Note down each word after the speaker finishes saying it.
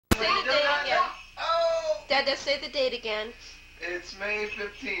ahead, just say the date again. It's May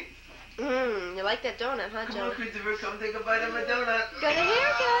 15th. You like that donut, huh, Joey? Come on, Christopher, come take a bite of my donut. Got a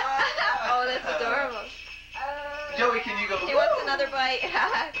haircut. Oh, that's adorable. Joey, can you go? He wants another bite.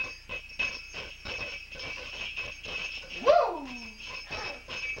 Woo!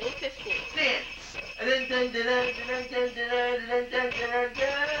 May 15th. Dance.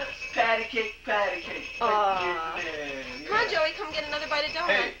 Patty cake, patty cake. Aw. Come on, Joey, come get another bite of donut.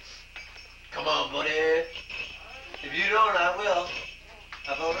 Hey, come on, buddy. If you don't, I will.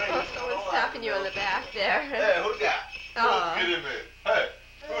 I've already. Oh, someone's tapping you on the back there. Hey, who that? Aw. Get in there. Hey,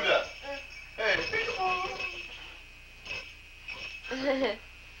 who that? Hey, peekaboo.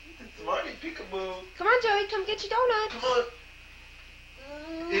 It's Marty, peekaboo. Come on, Joey, come get your donuts. Come on.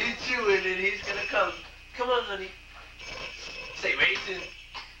 He's chewing and he's gonna come. Come on, honey. Say raisin.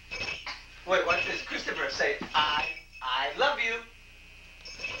 Wait, watch this. Christopher, say I love you.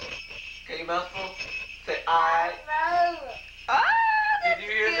 Got your mouth full? Say I. Oh, that's Did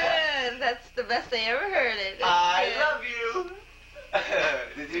you hear good. that? That's the best I ever heard it. That's I good. love you.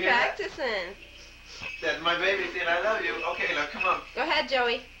 Did you hear Practicing. that? That's my baby saying I love you. Okay, now come on. Go ahead,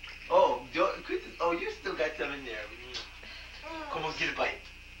 Joey. Oh, you still got some in there. Come on, get a bite.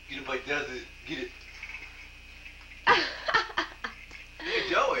 Get a bite. Does it? Get it. Hey,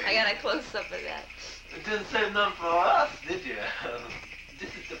 Joey. I got a close-up of that. It didn't say none for us, did you? This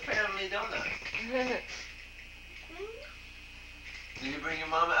is the family donut. Did you bring your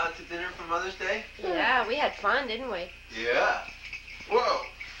mama out to dinner for Mother's Day? Yeah, we had fun, didn't we? Yeah. Whoa.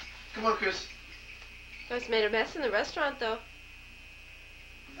 Come on, Chris. Guys made a mess in the restaurant, though.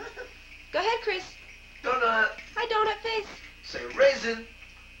 Go ahead, Chris. Donut. Hi, donut face. Say raisin.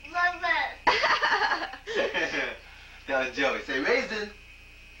 That was Joey. Say raisin.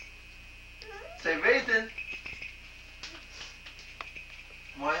 Say raisin.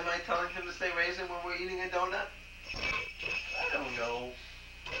 Why am I telling him to say raisin when we're eating a donut? I don't know.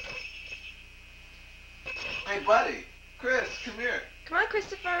 Hey, buddy. Chris, come here. Come on,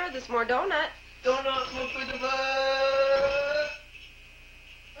 Christopher. There's more donut. Donut, more for the butt.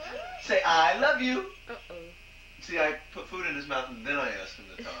 Say, I love you. Uh-oh. See, I put food in his mouth and then I asked him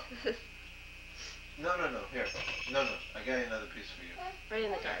to talk. No. Here. No. I got another piece for you. Right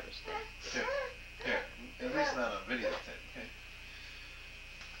in the garbage there. Here. At least not on videotape, okay?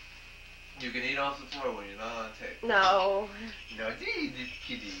 You can eat off the floor when you're not on tape. No. No, kitty.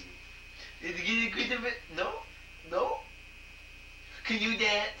 No. Can you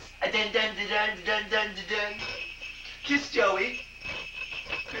dance? Dun. Kiss Joey.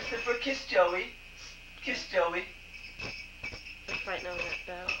 Christopher, kiss Joey. Kiss Joey. Right now, that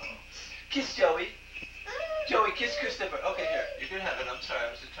bell. Kiss Joey. Joey, kiss Christopher. Okay, here. You can have it. I'm sorry.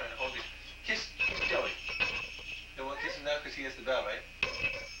 I was just trying to hold you. Kiss Joey. You want to kiss him now because he has the bell, right?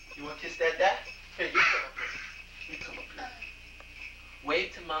 You want to kiss Dad? Here, you come up here. You come up here.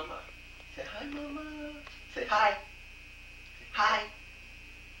 Wave to Mama. Say hi, Mama. Say hi. Hi.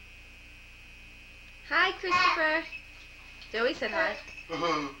 Hi, Christopher. Joey said hi.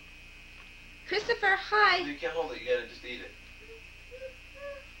 Christopher, hi. You can't hold it. You gotta just eat it.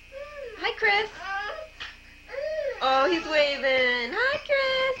 Hi, Chris. Oh, he's waving. Hi,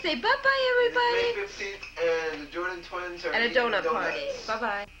 Chris. Say bye-bye, everybody. May 15th, and the Jordan twins are At a eating donut donuts. party.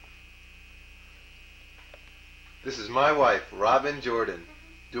 Bye-bye. This is my wife, Robyn Jordan,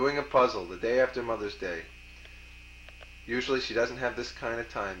 doing a puzzle the day after Mother's Day. Usually she doesn't have this kind of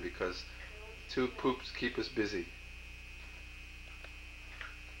time because two poops keep us busy.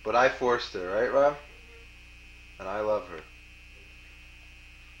 But I forced her, right, Rob? And I love her.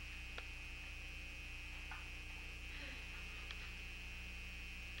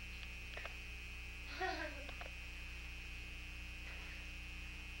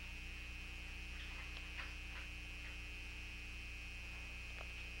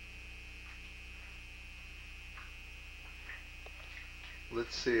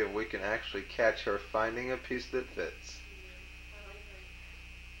 Let's see if we can actually catch her finding a piece that fits.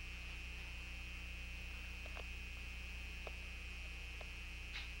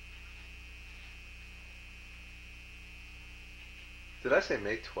 Did I say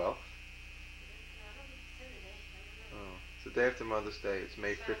May 12th? Oh, it's the day after Mother's Day. It's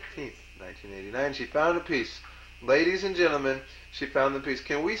May 15th, 1989. She found a piece. Ladies and gentlemen, she found the piece.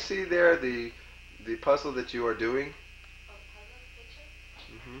 Can we see there the puzzle that you are doing?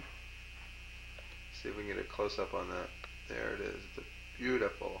 See if we can get a close-up on that. There it is. It's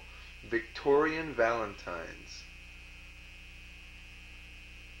beautiful. Victorian Valentines.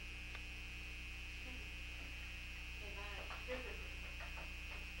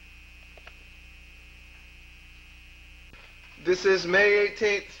 This is May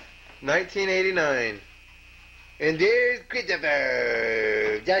 18th, 1989. And there's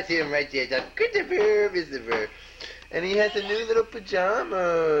Christopher. That's him right there. That's Christopher. And he has the new little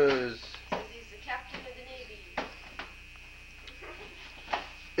pajamas. Says he's the captain of the Navy.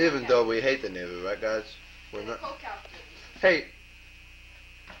 Even though we hate the Navy, right, guys? We're not. Co-captain. Hey,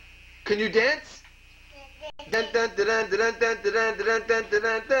 can you dance? Dun dun dun dun dun dun dun dun dun dun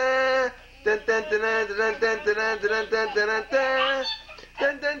dun dun. Dun dun dun dun dun dun dun dun dun dun dun dun.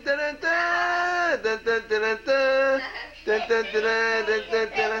 Dun dun dun dun dun dun dun dun dun. Dun dun dun dun dun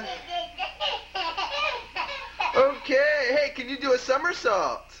dun. Okay, hey, can you do a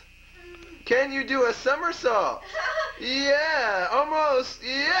somersault? Can you do a somersault? Yeah, almost.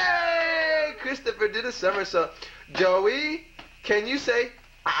 Yay! Christopher did a somersault. Joey, can you say,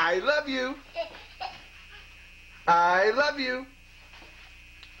 I love you? I love you.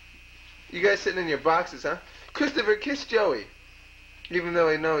 You guys sitting in your boxes, huh? Christopher, kiss Joey. Even though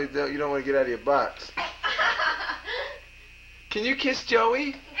I know you don't want to get out of your box. Can you kiss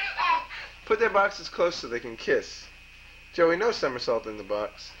Joey? Put their boxes close so they can kiss. Joey, no somersault in the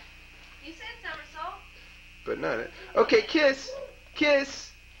box. You said somersault. But not it. Okay, kiss.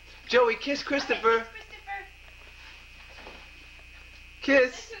 Kiss. Joey, kiss Christopher.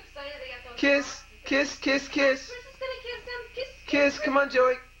 Kiss. They're too excited they got those Kiss. boxes. Kiss, kiss, kiss. Chris is gonna kiss them. Kiss. Kiss. Come on,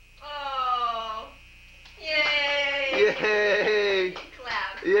 Joey. Oh. Yay. Yay.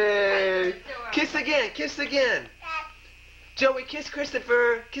 Clap. Yay. That's adorable. Kiss again. Kiss again. Joey, kiss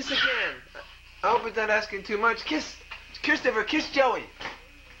Christopher. Kiss again. I hope it's not asking too much. Kiss. Christopher, kiss Joey.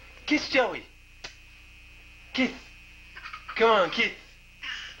 Kiss Joey. Kiss. Come on, kiss.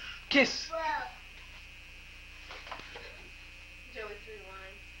 Kiss. Joey threw the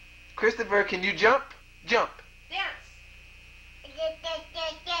line. Christopher, can you jump? Jump. Dance.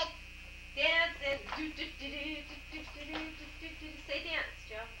 Dance and say dance,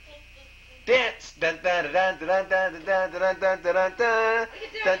 Joe. Dance. Dun dun dun dun dun dun dun dun dun dun dun.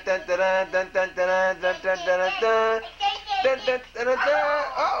 Dun dun dun dun dun dun dun dun dun dun dun. Dun dun dun dun dun.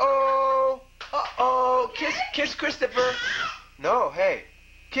 Uh-oh. Uh-oh. Kiss Christopher. No, hey.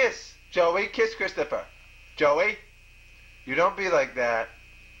 Kiss. Joey, kiss Christopher. Joey, you don't be like that.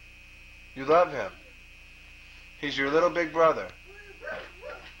 You love him. He's your little big brother.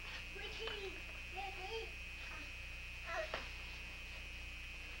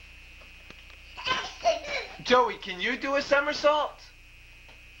 Joey, can you do a somersault?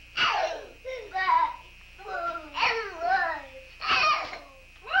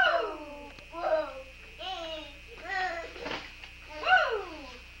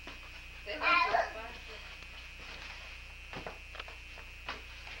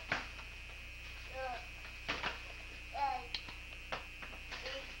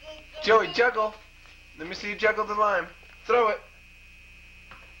 Joey, juggle. Let me see you juggle the lime. Throw it.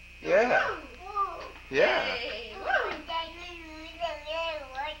 Yeah. Yeah. Hey.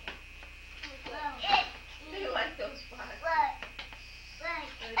 They like those spots.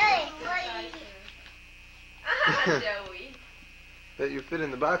 Joey. Bet you fit in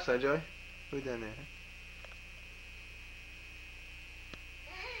the box, huh, Joey? Way down there.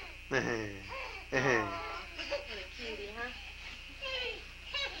 What a cutie, huh?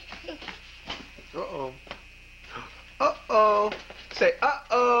 Uh-oh. Uh-oh. Say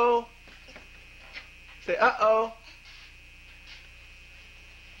uh-oh. Say uh-oh.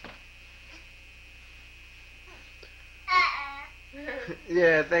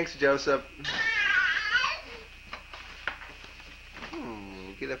 Yeah, thanks, Joseph.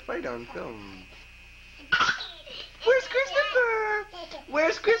 Get a fight on film. Where's Christopher?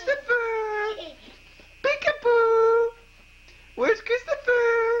 Where's Christopher? Peekaboo. Where's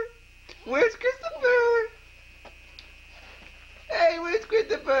Christopher? Where's Christopher? Hey, where's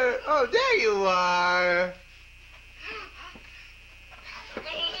Christopher? Oh, there you are.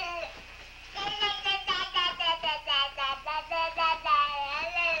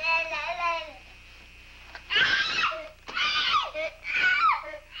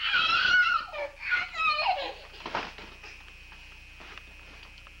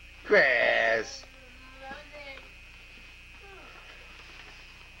 Chris.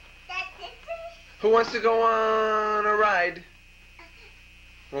 Who wants to go on a ride?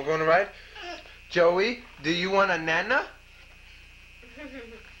 We'll go on a ride? Joey, do you want a nana?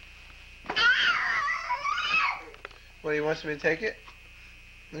 Well, he wants me to take it?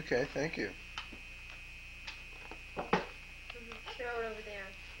 Okay, thank you. Throw it over there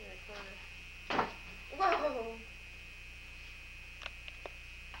in the corner. Whoa!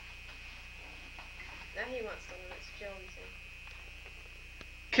 Now he wants the one that's Joey's in.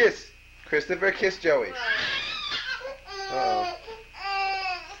 Kiss. Christopher, kiss Joey. Uh-oh.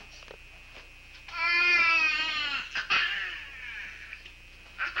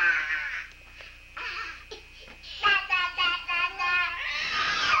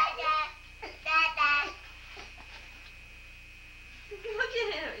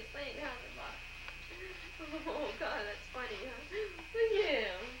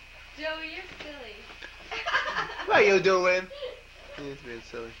 are you doing? He's being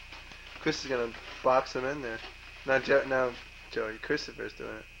silly. Chris is gonna box him in there. Not now, Joey. Christopher's doing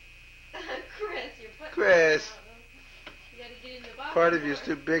it. Chris, you're putting Chris. You gotta get in the box. Part of you's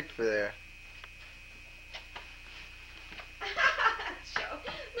too big for there.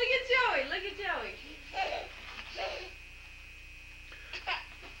 Look at Joey. Look at Joey.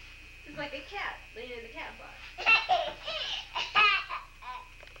 It's like a cat laying in the cat box.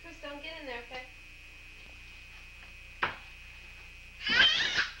 Chris, don't get in there, okay?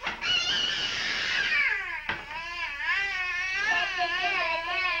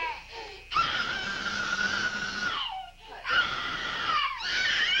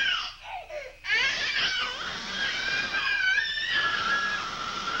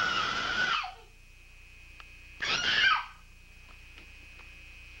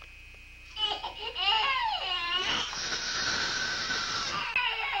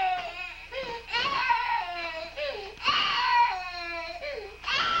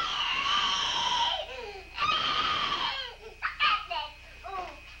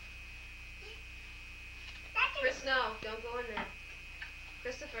 Chris, no, don't go in there.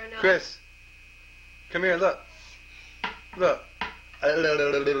 Christopher, no. Chris, come here. Look. Look.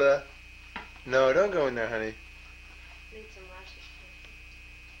 No, don't go in there, honey. Need some lashes.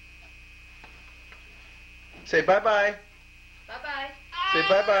 Say bye-bye. Bye-bye. Say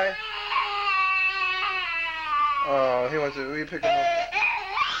bye-bye. Oh, he wants to. Will you pick him up?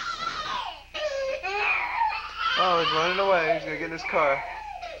 Oh, he's running away. He's gonna get in his car.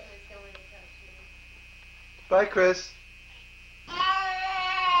 Bye, Chris.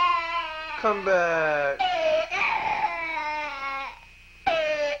 Come back.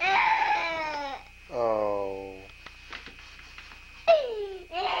 Oh.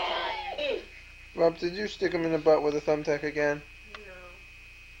 Rob, did you stick him in the butt with a thumbtack again? No.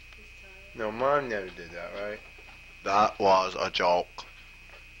 He's tired. No, Mom never did that, right? That was a joke.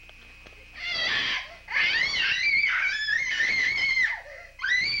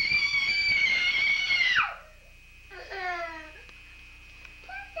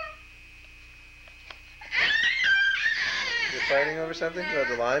 You're fighting over something? About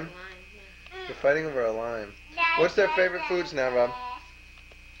the lime? Lime, yeah. You're fighting over a lime. What's their favorite foods now, Rob?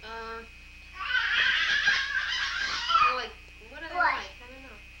 Like, what do they like? I don't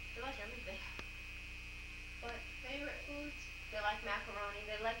know. They like everything. But favorite foods? They like macaroni.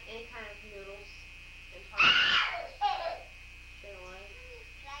 They like any kind of noodles and pasta. They like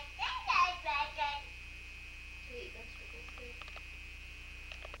sweet vegetables too.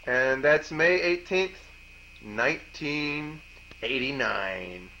 And that's May 18th,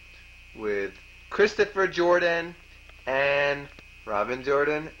 1989, with Christopher Jordan and Robyn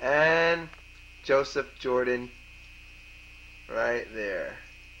Jordan and Joseph Jordan right there.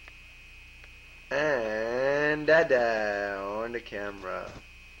 And Dada on the camera.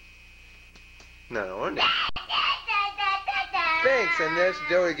 No, on the... Thanks, and there's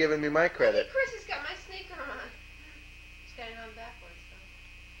Joey giving me my credit. Hey, Chris has got my sneaker on. He's got it on backwards,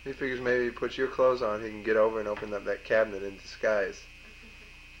 though. He figures maybe he puts your clothes on, he can get over and open up that cabinet in disguise.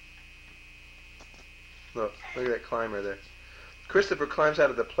 Look at that climber there. Christopher climbs out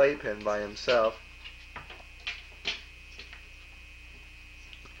of the playpen by himself.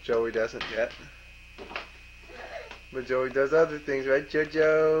 Joey doesn't yet. But Joey does other things, right,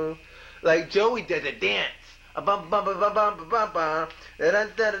 Jojo? Like Joey did a dance. A bum bum bum bum bum bum bum. A dun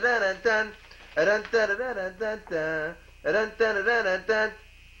dun dun dun dun. A dun dun dun dun dun dun. A dun dun dun dun dun.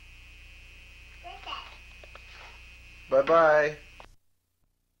 Bye bye.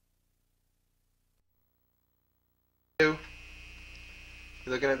 You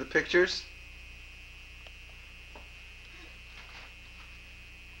looking at the pictures?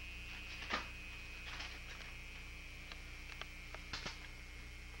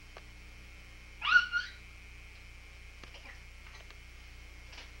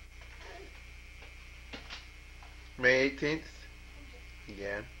 May 18th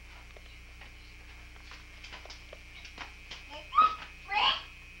again.